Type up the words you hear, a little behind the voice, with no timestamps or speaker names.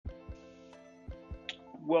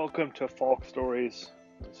Welcome to Falk Stories.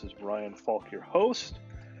 This is Ryan Falk, your host.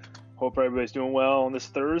 Hope everybody's doing well on this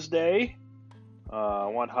Thursday. I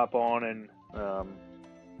want to hop on and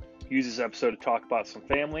use this episode to talk about some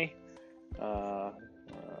family, the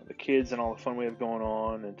kids and all the fun we have going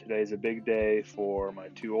on. And today's a big day for my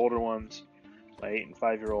two older ones, my 8 and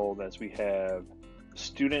 5-year-old, as we have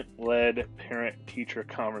student-led parent-teacher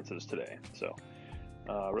conferences today. So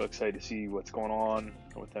real excited to see what's going on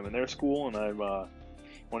with them in their school, and I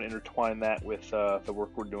want to intertwine that with the work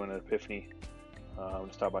we're doing at Epiphany. I'm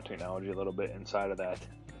going to talk about technology a little bit inside of that,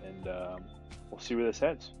 and we'll see where this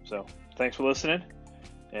heads. So thanks for listening,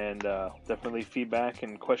 and definitely leave feedback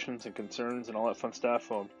and questions and concerns and all that fun stuff.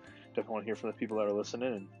 I definitely want to hear from the people that are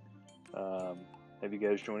listening, and have you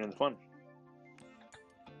guys join in the fun.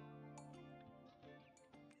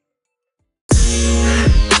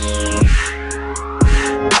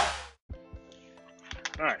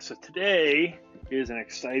 Alright, so today is an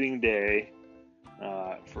exciting day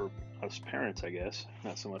for us parents, I guess.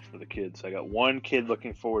 Not so much for the kids. I got one kid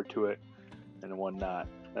looking forward to it and one not.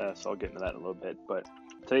 So I'll get into that in a little bit. But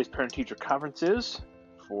today's parent-teacher conference is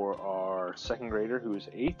for our second grader, who is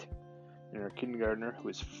 8, and our kindergartner, who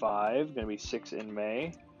is 5, going to be 6 in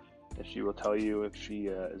May. And she will tell you, if she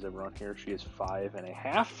is ever on here, she is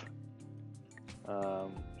 5.5.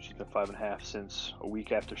 She's been 5.5 since a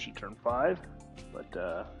week after she turned 5.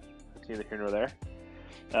 But it's neither here nor there.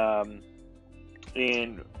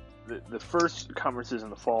 And the first conferences in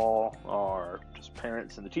the fall are just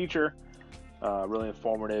parents and the teacher. Really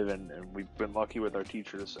informative, and we've been lucky with our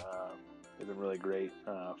teachers. They've been really great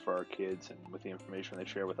for our kids and with the information they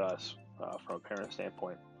share with us from a parent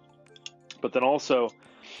standpoint. But then also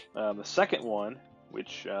the second one,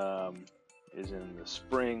 which is in the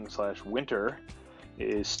spring/winter,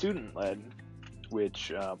 is student-led,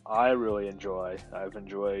 which I really enjoy. I've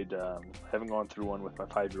enjoyed having gone through one with my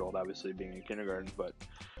 5-year-old, obviously being in kindergarten, but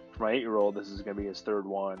for my 8-year-old, this is going to be his third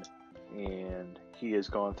one, and he has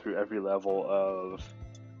gone through every level of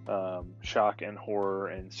shock and horror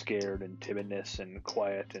and scared and timidness and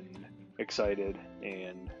quiet and excited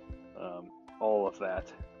and all of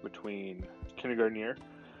that between kindergarten year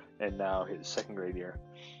and now his second grade year,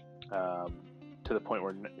 to the point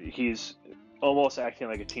where he's almost acting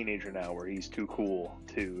like a teenager now, where he's too cool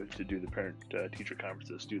to do the parent-teacher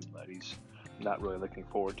conferences student-led. He's not really looking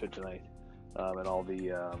forward to tonight and all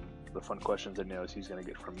the fun questions that he knows he's going to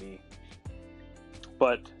get from me.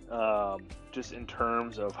 But just in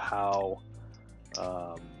terms of how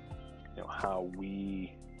how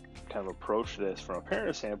we kind of approach this from a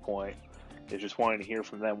parent standpoint, is just wanting to hear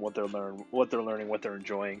from them what they're learning, what they're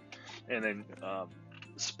enjoying, and then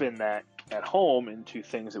spin that at home into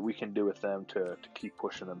things that we can do with them to keep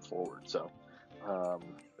pushing them forward. So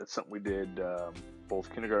that's something we did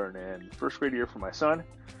both kindergarten and first grade year for my son,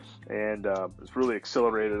 and it's really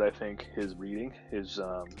accelerated, I think, his reading, and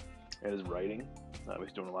his writing.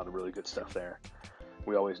 He's doing a lot of really good stuff there.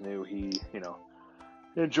 We always knew he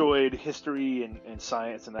enjoyed history and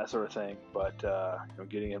science and that sort of thing, but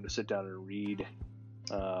getting him to sit down and read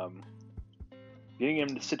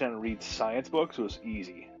science books was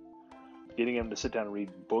easy. Getting him to sit down and read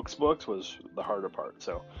books was the harder part.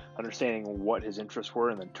 So understanding what his interests were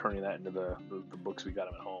and then turning that into the books we got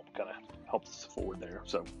him at home kind of helped us forward there.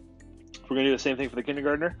 So we're going to do the same thing for the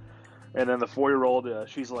kindergartner. And then the 4-year-old,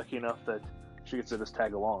 she's lucky enough that she gets to just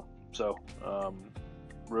tag along. So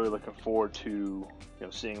really looking forward to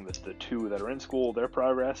seeing the two that are in school, their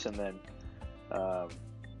progress, and then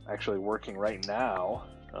actually working right now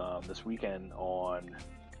this weekend on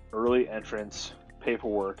early entrance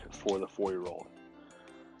paperwork for the 4-year-old.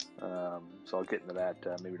 So I'll get into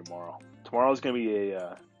that maybe tomorrow. Tomorrow is going to be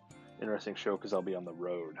a interesting show because I'll be on the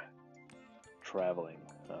road traveling,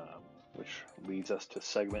 which leads us to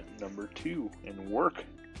segment number 2 in work.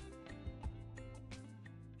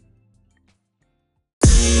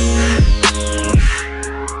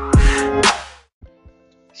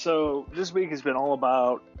 So this week has been all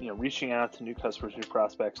about reaching out to new customers, new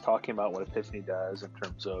prospects, talking about what Epiphany does in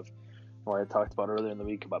terms of what I talked about earlier in the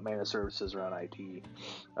week about managed services around IT.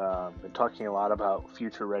 Been talking a lot about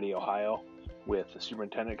Future Ready Ohio with the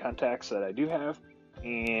superintendent contacts that I do have,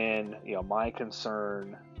 and my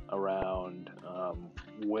concern around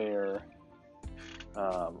where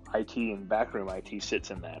IT and backroom IT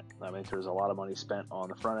sits in that. I mean, there's a lot of money spent on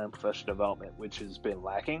the front end professional development, which has been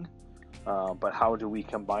lacking. But how do we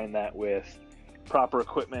combine that with proper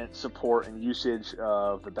equipment, support, and usage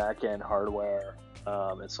of the back-end hardware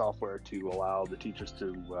and software to allow the teachers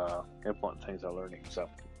to implement things they're learning? So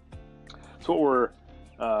it's what we're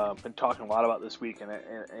been talking a lot about this week, and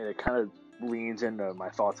it kind of leans into my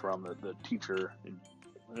thoughts around the teacher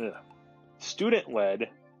student-led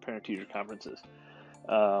parent-teacher conferences.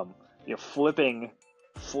 Flipping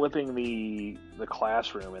the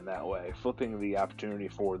classroom in that way, flipping the opportunity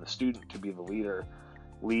for the student to be the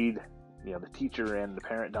lead the teacher and the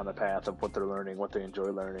parent down the path of what they're learning, what they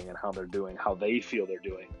enjoy learning, and how they're doing, how they feel they're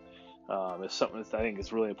doing, is something that I think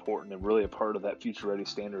is really important and really a part of that Future Ready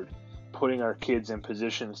standard. Putting our kids in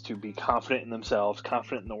positions to be confident in themselves,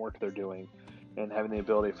 confident in the work they're doing, and having the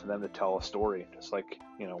ability for them to tell a story. Just like,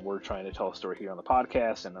 we're trying to tell a story here on the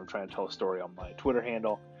podcast, and I'm trying to tell a story on my Twitter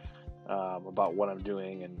handle about what I'm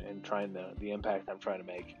doing and trying the impact I'm trying to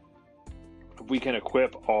make. If we can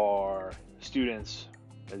equip our students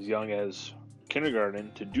as young as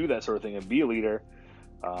kindergarten to do that sort of thing and be a leader,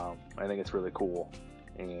 I think it's really cool.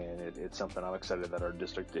 And it's something I'm excited that our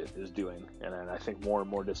district is doing. And I think more and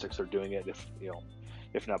more districts are doing it.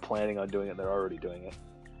 If not planning on doing it, they're already doing it.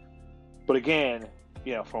 But again,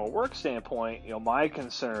 from a work standpoint, my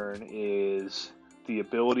concern is the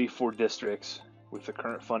ability for districts with the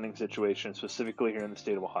current funding situation, specifically here in the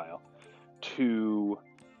state of Ohio, to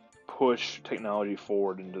push technology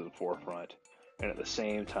forward into the forefront, and at the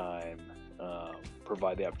same time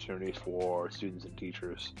provide the opportunities for students and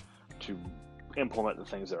teachers to implement the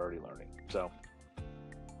things they're already learning. So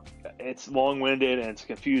it's long-winded and it's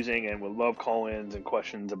confusing, and would love call-ins and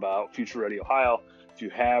questions about Future Ready Ohio. If you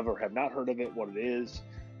have or have not heard of it, what it is,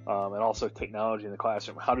 and also technology in the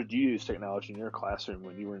classroom. How did you use technology in your classroom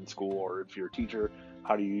when you were in school, or if you're a teacher,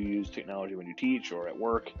 how do you use technology when you teach or at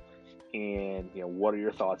work? And what are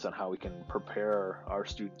your thoughts on how we can prepare our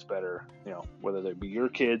students better, whether they be your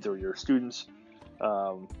kids or your students,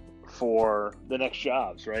 for the next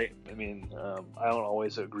jobs, right? I mean, I don't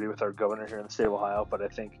always agree with our governor here in the state of Ohio, but I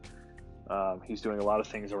think he's doing a lot of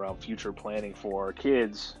things around future planning for our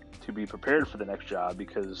kids to be prepared for the next job,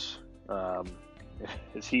 because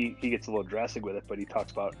he gets a little drastic with it, but he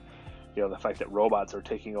talks about the fact that robots are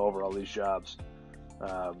taking over all these jobs.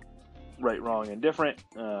 Right, wrong, and different.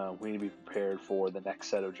 We need to be prepared for the next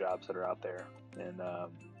set of jobs that are out there. And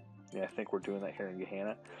I think we're doing that here in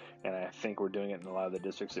Gahanna. And I think we're doing it in a lot of the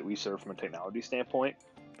districts that we serve from a technology standpoint.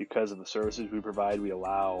 Because of the services we provide, we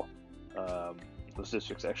allow those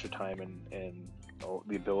districts extra time and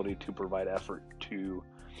the ability to provide effort to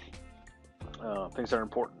things that are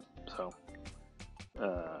important. So,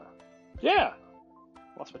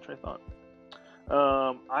 lost my train of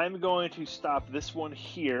thought. I'm going to stop this one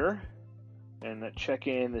here and check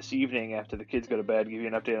in this evening after the kids go to bed, give you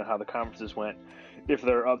an update on how the conferences went. If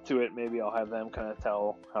they're up to it, maybe I'll have them kind of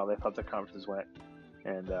tell how they thought the conferences went,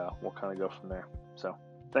 and we'll kind of go from there. So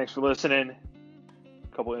thanks for listening.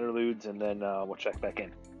 A couple interludes, and then we'll check back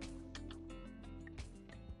in.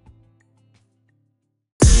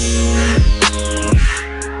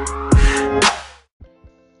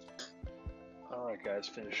 All right, guys,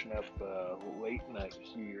 finishing up late night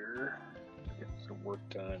here. Getting some work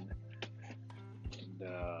done.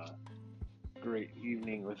 And great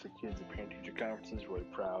evening with the kids at parent-teacher conferences. Really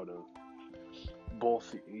proud of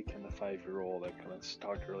both the 8 and the 5-year-old. I kind of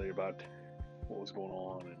talked earlier about what was going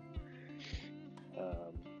on, and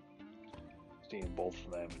seeing both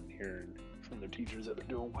of them and hearing from their teachers that they're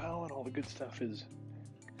doing well and all the good stuff is,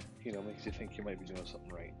 makes you think you might be doing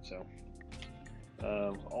something right. So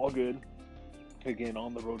all good. Again,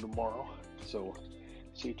 on the road tomorrow, so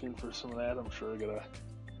stay tuned for some of that. I'm sure I got a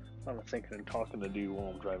lot of thinking and talking to do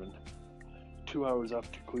while I'm driving 2 hours up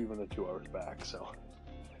to Cleveland and 2 hours back. So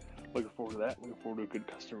looking forward to that. Looking forward to a good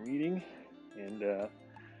customer meeting and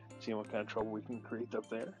seeing what kind of trouble we can create up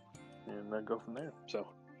there, and go from there. So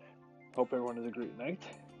hope everyone has a great night,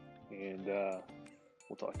 and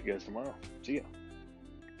we'll talk to you guys tomorrow. See ya.